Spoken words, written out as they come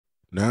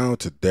Now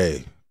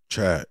today,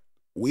 chat,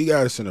 we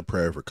gotta send a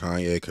prayer for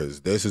Kanye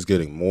because this is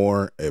getting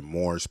more and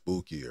more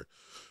spookier.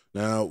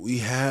 Now we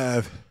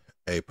have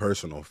a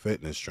personal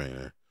fitness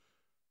trainer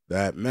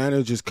that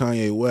manages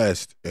Kanye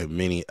West and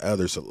many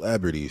other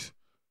celebrities.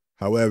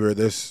 However,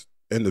 this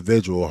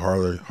individual,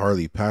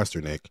 Harley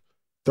Pasternak,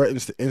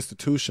 threatens to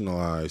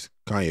institutionalize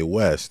Kanye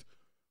West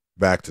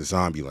back to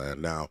Zombieland.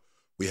 Now,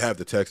 we have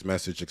the text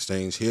message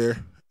exchange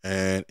here,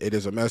 and it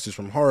is a message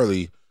from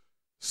Harley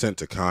sent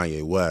to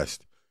Kanye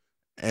West.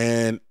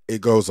 And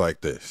it goes like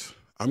this.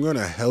 I'm going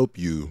to help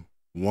you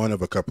one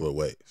of a couple of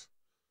ways.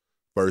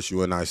 First,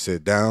 you and I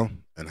sit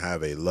down and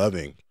have a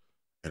loving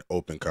and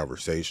open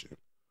conversation.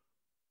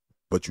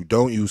 But you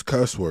don't use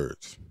cuss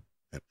words,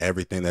 and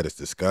everything that is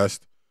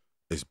discussed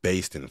is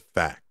based in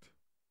fact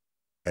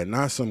and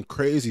not some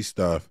crazy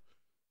stuff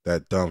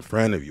that dumb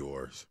friend of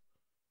yours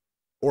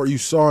or you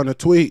saw in a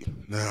tweet.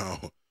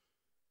 Now,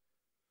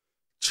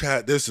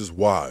 chat, this is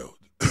wild.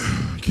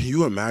 Can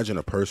you imagine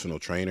a personal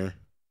trainer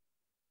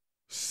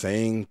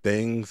saying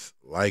things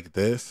like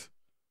this?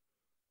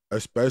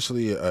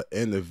 Especially an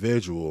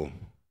individual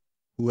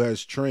who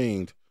has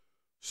trained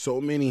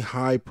so many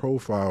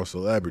high-profile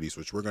celebrities,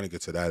 which we're going to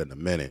get to that in a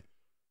minute.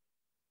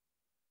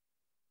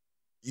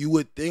 You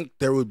would think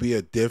there would be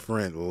a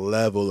different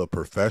level of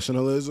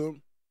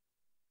professionalism,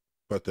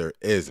 but there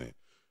isn't.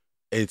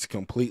 It's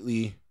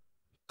completely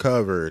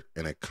covered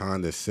in a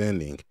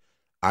condescending,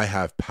 I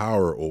have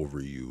power over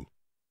you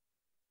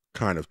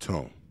kind of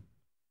tone.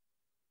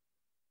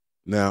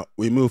 Now,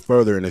 we move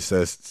further and it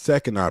says,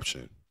 second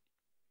option,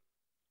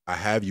 I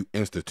have you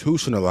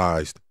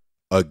institutionalized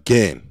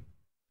again.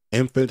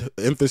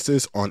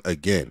 Emphasis on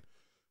again,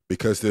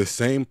 because this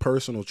same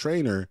personal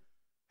trainer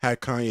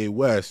had Kanye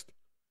West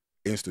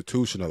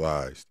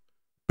institutionalized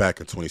back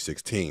in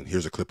 2016.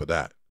 Here's a clip of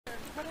that.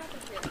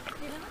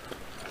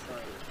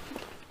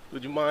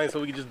 Would you mind so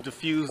we can just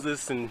diffuse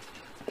this and,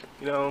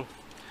 you know,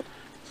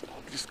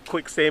 just a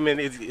quick statement,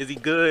 is he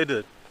good?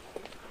 A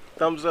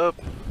thumbs up?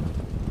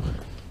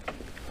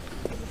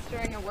 Is this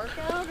during a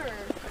workout or?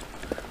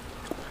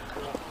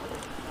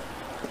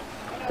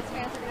 I know his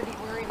fans are going to be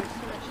worried. We're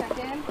just going to check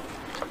in.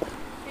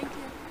 Thank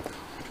you.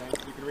 Okay,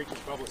 you can reach his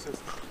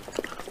publicist.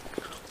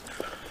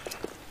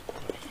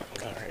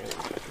 All right.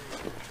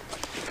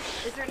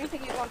 Is there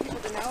anything you want people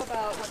to know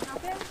about what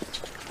happened?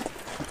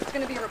 It's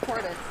going to be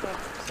recorded, so.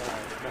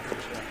 Sorry, nothing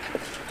to share.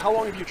 How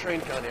long have you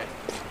trained Kanye?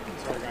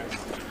 Sorry, guys.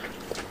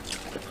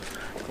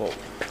 Cool.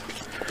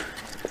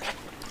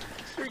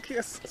 You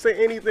can't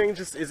say anything,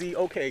 just is he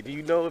okay? Do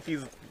you know if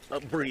he's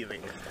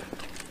breathing?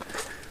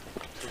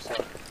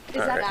 Is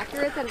that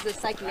accurate? That is a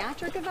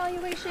psychiatric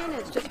evaluation?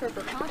 It's just for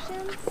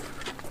precautions?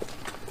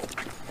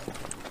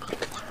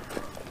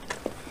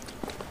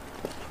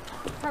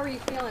 How are you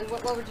feeling?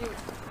 What would you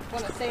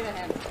want to say to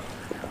him?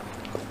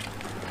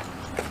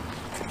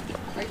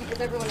 Is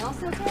everyone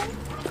else okay?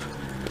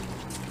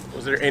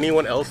 Was there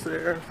anyone else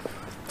there?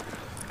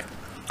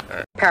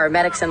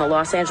 Paramedics and the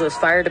Los Angeles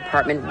Fire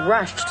Department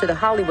rushed to the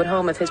Hollywood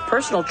home of his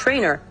personal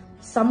trainer.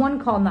 Someone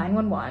called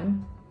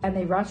 911 and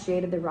they rushed Jay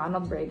to the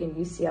Ronald Reagan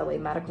UCLA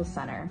Medical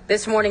Center.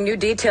 This morning, new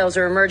details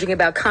are emerging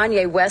about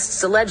Kanye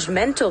West's alleged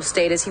mental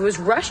state as he was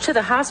rushed to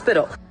the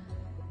hospital.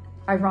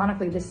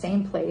 Ironically, the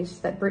same place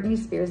that Britney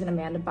Spears and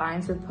Amanda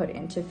Bynes were put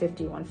into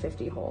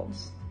 5150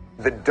 holds.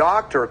 The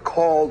doctor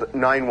called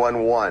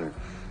 911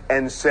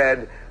 and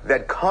said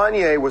that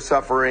Kanye was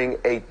suffering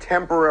a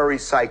temporary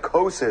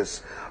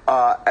psychosis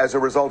as a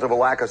result of a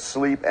lack of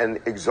sleep and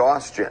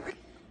exhaustion.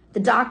 The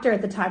doctor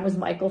at the time was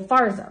Michael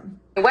Farzam.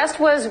 West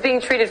was being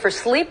treated for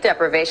sleep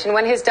deprivation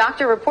when his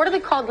doctor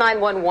reportedly called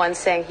 911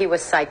 saying he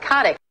was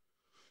psychotic.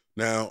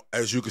 Now,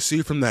 as you can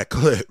see from that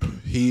clip,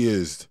 he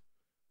is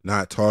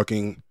not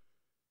talking.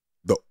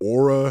 The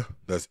aura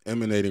that's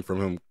emanating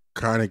from him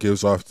kind of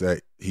gives off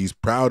that he's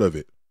proud of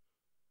it.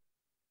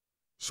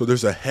 So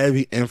there's a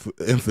heavy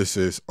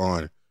emphasis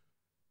on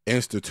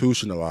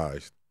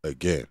institutionalized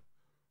again,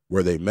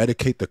 where they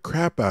medicate the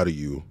crap out of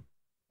you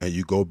and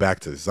you go back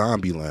to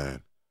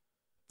Zombieland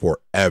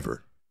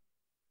forever.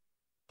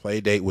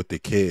 Play date with the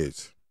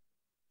kids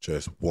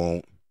just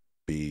won't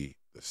be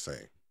the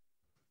same.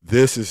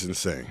 This is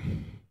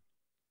insane.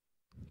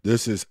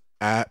 This is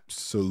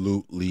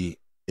absolutely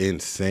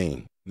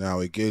insane.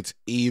 Now it gets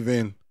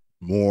even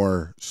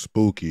more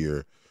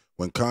spookier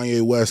when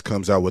Kanye West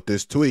comes out with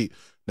this tweet.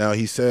 Now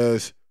he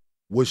says,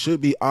 what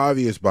should be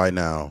obvious by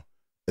now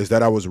is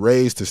that I was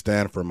raised to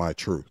stand for my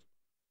truth,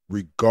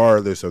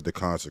 regardless of the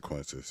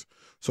consequences.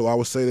 So I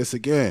will say this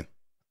again.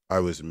 I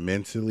was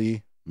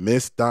mentally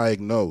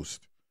misdiagnosed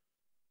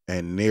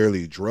and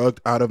nearly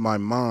drugged out of my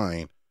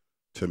mind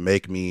to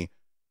make me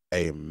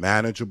a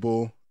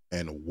manageable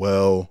and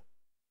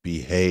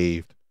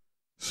well-behaved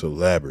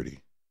celebrity.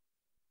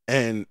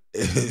 And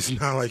it's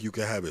not like you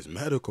can have his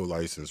medical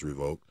license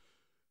revoked.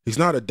 He's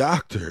not a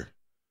doctor.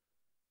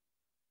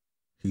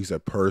 He's a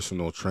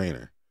personal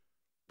trainer.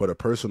 But a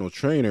personal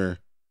trainer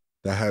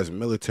that has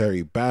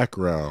military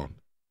background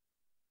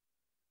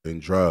in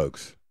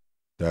drugs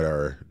that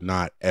are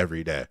not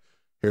every day.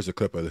 Here's a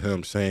clip of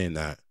him saying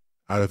that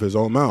out of his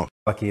own mouth.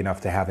 Lucky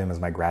enough to have him as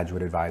my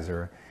graduate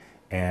advisor.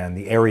 And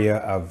the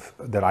area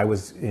that I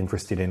was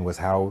interested in was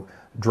how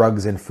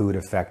drugs and food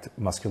affect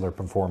muscular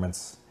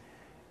performance.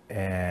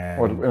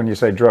 And when you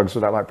say drugs, are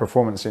that like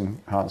performance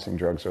enhancing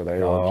drugs, or are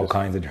they all just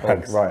kinds of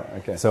drugs? Oh, right.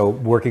 Okay. So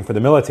working for the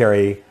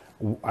military,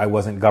 I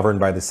wasn't governed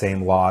by the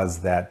same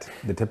laws that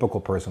the typical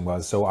person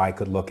was. So I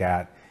could look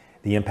at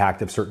the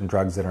impact of certain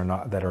drugs that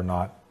are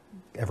not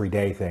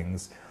everyday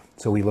things.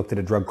 So we looked at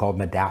a drug called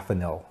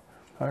modafinil,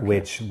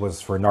 which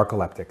was for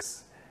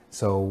narcoleptics.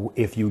 So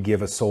if you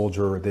give a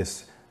soldier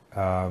this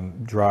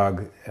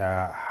drug,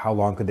 how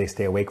long could they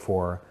stay awake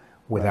for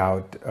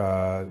without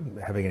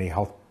having any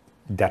health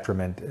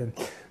detriment? Is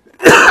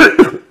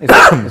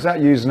that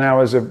used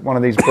now as one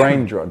of these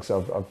brain drugs?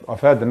 I've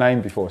heard the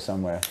name before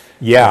somewhere.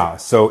 Yeah,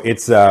 so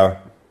it's very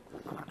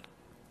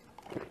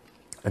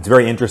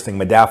interesting.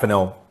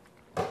 Modafinil,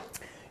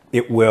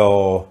 it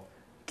will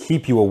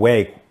keep you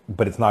awake,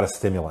 but it's not a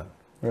stimulant.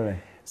 Really?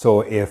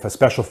 So if a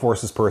special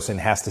forces person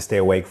has to stay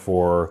awake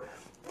for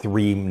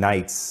 3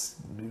 nights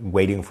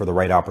waiting for the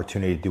right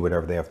opportunity to do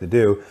whatever they have to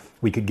do,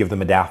 we could give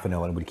them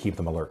modafinil and it would keep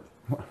them alert.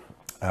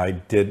 I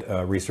did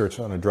research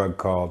on a drug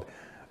called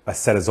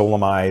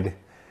acetazolamide,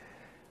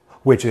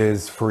 which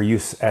is for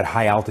use at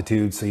high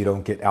altitude so you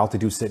don't get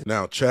altitude sickness.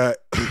 Now, chat,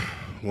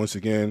 once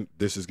again,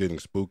 this is getting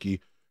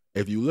spooky.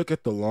 If you look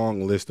at the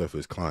long list of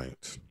his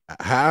clients,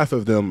 half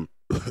of them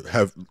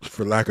have,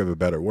 for lack of a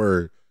better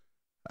word,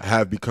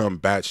 have become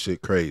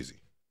batshit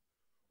crazy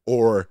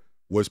or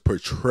was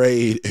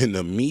portrayed in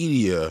the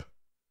media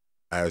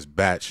as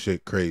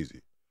batshit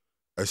crazy.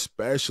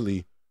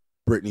 Especially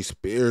Britney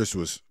Spears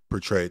was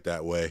portrayed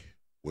that way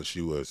when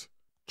she was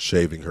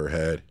shaving her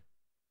head,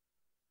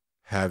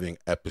 having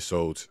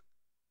episodes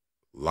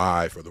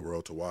live for the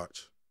world to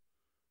watch.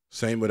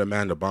 Same with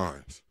Amanda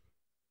Bynes.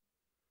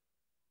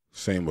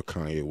 Same with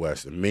Kanye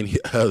West and many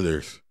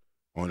others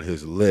on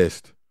his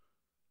list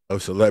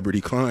of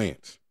celebrity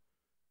clients.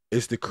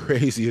 It's the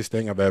craziest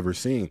thing I've ever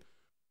seen.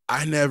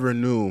 I never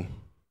knew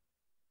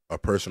a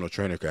personal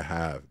trainer could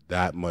have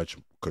that much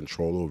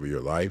control over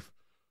your life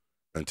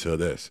until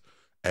this.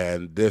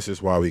 And this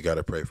is why we got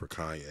to pray for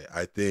Kanye.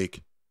 I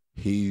think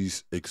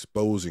he's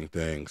exposing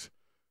things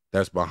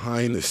that's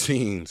behind the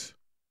scenes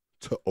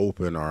to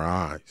open our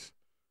eyes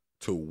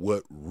to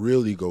what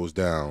really goes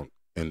down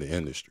in the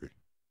industry.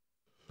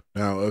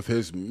 Now, of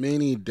his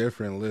many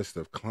different lists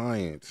of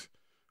clients,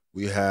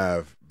 we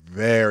have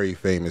very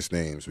famous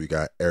names. We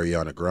got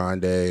Ariana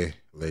Grande,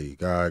 Lady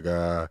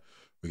Gaga,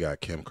 we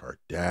got Kim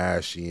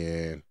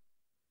Kardashian.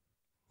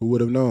 Who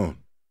would have known?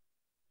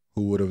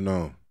 Who would have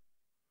known?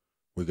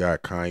 We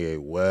got Kanye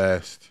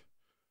West.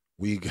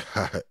 We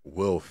got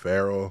Will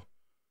Ferrell.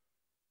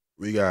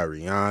 We got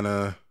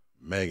Rihanna,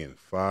 Megan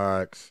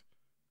Fox,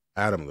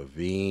 Adam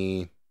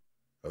Levine,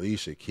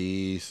 Alicia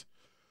Keys.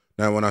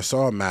 Now, when I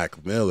saw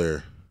Mac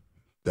Miller,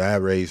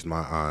 that raised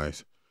my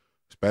eyes,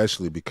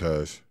 especially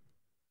because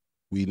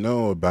we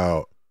know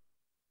about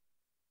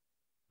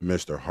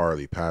Mr.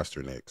 Harley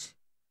Pasternak's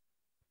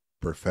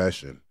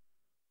profession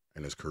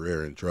and his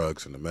career in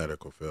drugs in the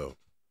medical field.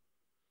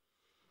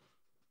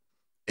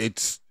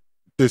 This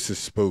is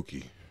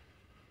spooky.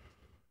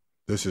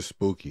 This is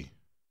spooky.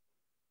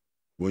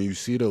 When you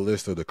see the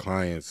list of the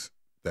clients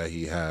that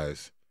he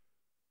has,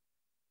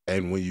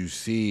 and when you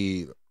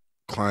see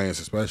clients,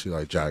 especially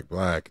like Jack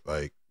Black,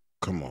 like,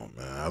 come on,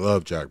 man. I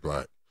love Jack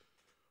Black.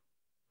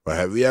 But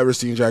have you ever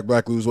seen Jack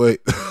Black lose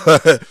weight?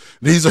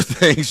 These are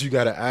things you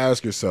got to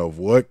ask yourself.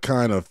 What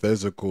kind of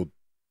physical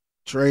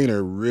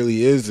trainer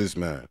really is this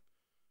man?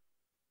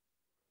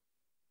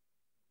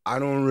 I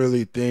don't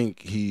really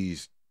think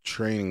he's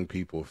training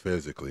people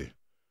physically.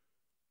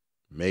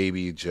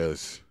 Maybe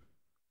just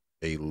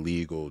a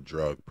legal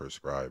drug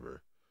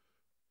prescriber,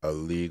 a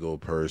legal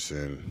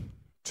person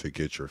to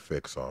get your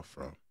fix off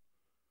from.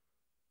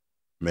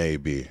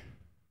 Maybe.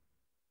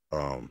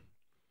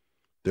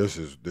 This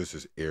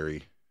is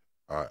eerie.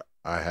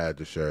 I had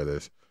to share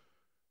this.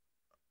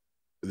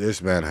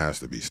 This man has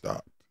to be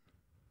stopped.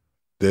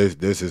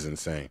 This is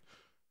insane.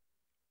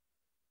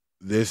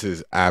 This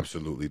is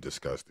absolutely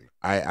disgusting.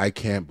 I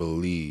can't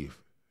believe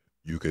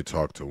you could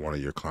talk to one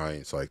of your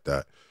clients like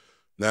that.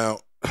 Now,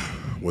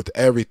 with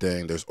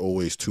everything, there's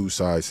always 2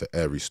 sides to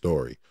every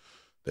story.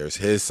 There's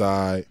his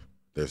side,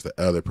 there's the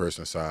other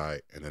person's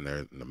side, and then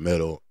there in the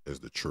middle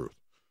is the truth.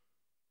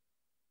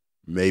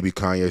 Maybe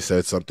Kanye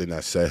said something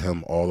that set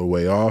him all the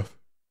way off.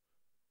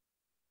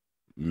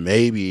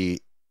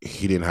 Maybe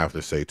he didn't have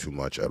to say too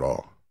much at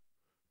all.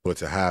 But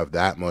to have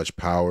that much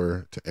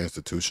power to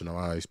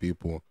institutionalize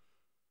people,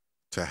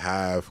 to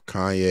have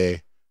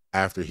Kanye,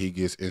 after he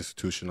gets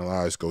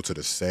institutionalized, go to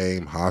the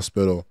same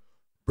hospital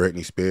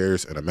Britney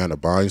Spears and Amanda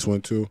Bynes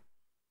went to,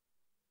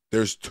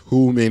 there's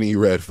too many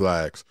red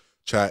flags.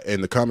 Chat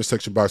in the comment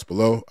section box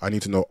below. I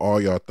need to know all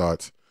y'all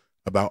thoughts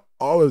about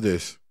all of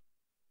this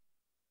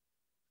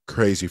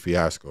crazy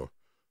fiasco.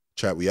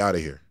 Chat, we out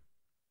of here.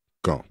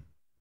 Go.